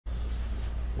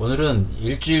오늘은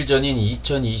일주일 전인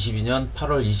 2022년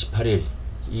 8월 28일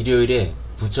일요일에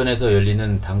부천에서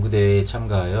열리는 당구대회에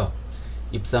참가하여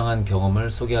입상한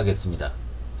경험을 소개하겠습니다.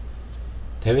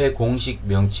 대회 공식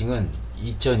명칭은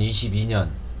 2022년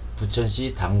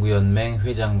부천시 당구연맹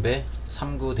회장배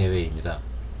 3구 대회입니다.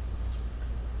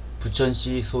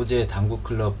 부천시 소재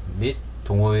당구클럽 및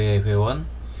동호회 회원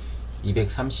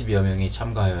 230여 명이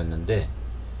참가하였는데,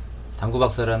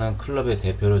 당구박사라는 클럽의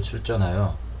대표로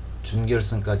출전하여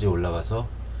준결승까지 올라가서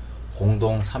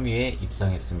공동 3위에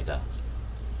입상했습니다.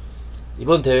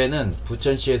 이번 대회는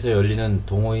부천시에서 열리는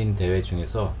동호인 대회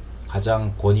중에서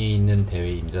가장 권위 있는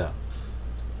대회입니다.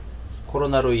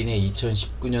 코로나로 인해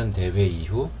 2019년 대회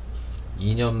이후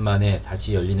 2년 만에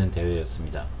다시 열리는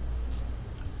대회였습니다.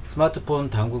 스마트폰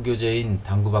당구 교재인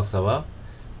당구박사와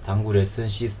당구레슨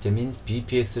시스템인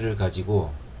BPS를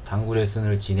가지고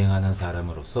당구레슨을 진행하는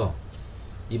사람으로서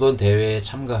이번 대회에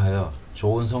참가하여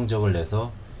좋은 성적을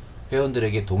내서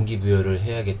회원들에게 동기부여를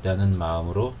해야겠다는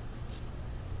마음으로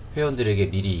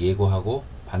회원들에게 미리 예고하고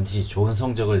반드시 좋은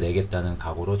성적을 내겠다는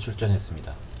각오로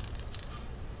출전했습니다.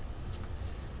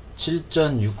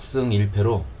 7전 6승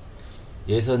 1패로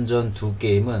예선전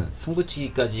 2게임은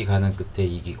승부치기까지 가는 끝에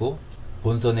이기고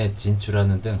본선에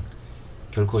진출하는 등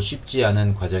결코 쉽지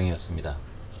않은 과정이었습니다.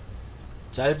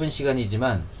 짧은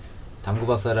시간이지만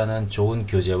당구박사라는 좋은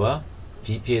교재와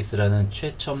BPS라는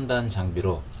최첨단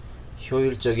장비로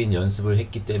효율적인 연습을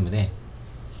했기 때문에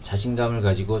자신감을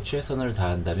가지고 최선을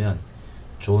다한다면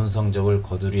좋은 성적을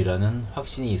거두리라는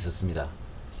확신이 있었습니다.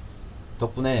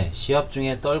 덕분에 시합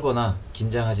중에 떨거나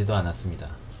긴장하지도 않았습니다.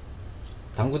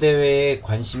 당구대회에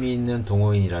관심이 있는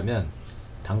동호인이라면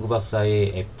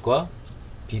당구박사의 앱과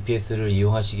BPS를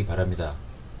이용하시기 바랍니다.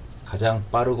 가장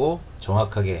빠르고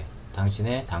정확하게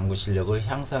당신의 당구 실력을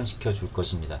향상시켜 줄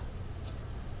것입니다.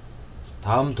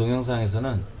 다음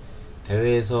동영상에서는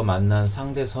대회에서 만난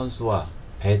상대 선수와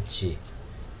배치,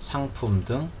 상품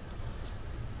등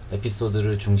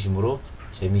에피소드를 중심으로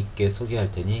재밌게 소개할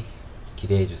테니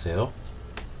기대해 주세요.